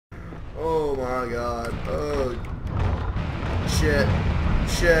Oh my god. Oh. Shit.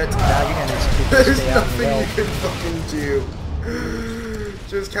 Shit. Now you're gonna just keep There's stay out in the nothing you road. can fucking do.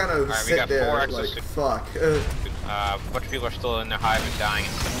 Just kind of Alright, we sit got there 4 like, exosuits. fuck. A bunch of people are still in their hive and dying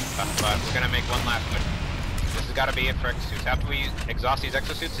and stuff, but we're gonna make one last push. This has gotta be it for exosuits. After we exhaust these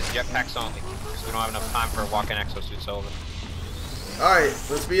exosuits, it's jetpacks only. Because we don't have enough time for walk-in exosuits over. Alright,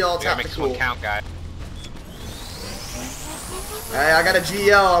 let's be all We gotta make this tactical. one count, guys. Hey, I got a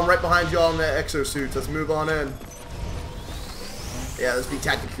GL. I'm right behind y'all in the exosuits. Let's move on in. Yeah, let's be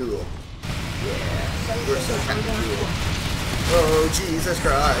tactical. Yeah, we're so tactical. Oh, Jesus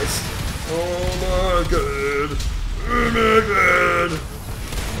Christ. Oh my god. Oh my god.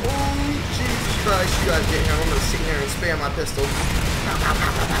 Oh, Jesus Christ. You guys get here. I'm gonna sit here and spam my pistol.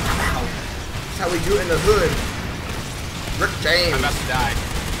 That's how we do it in the hood. Rick James. I'm about to die.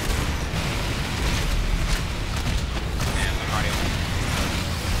 And I'm already alive.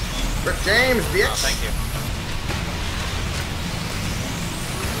 Rick James, bitch. Oh, thank you.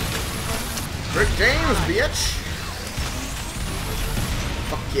 Rick James, bitch.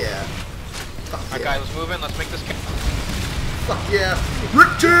 Fuck yeah. Fuck Alright, yeah. guys, let's move in. Let's make this count. Fuck yeah.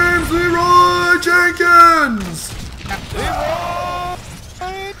 Rick James, Leroy Jenkins.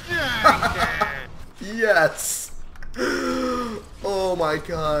 Yes. Oh my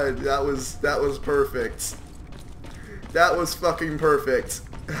god, that was perfect. That was fucking perfect.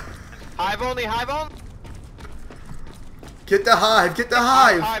 Hive only, hive only. Get the hive, get the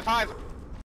hive. Hive, hive.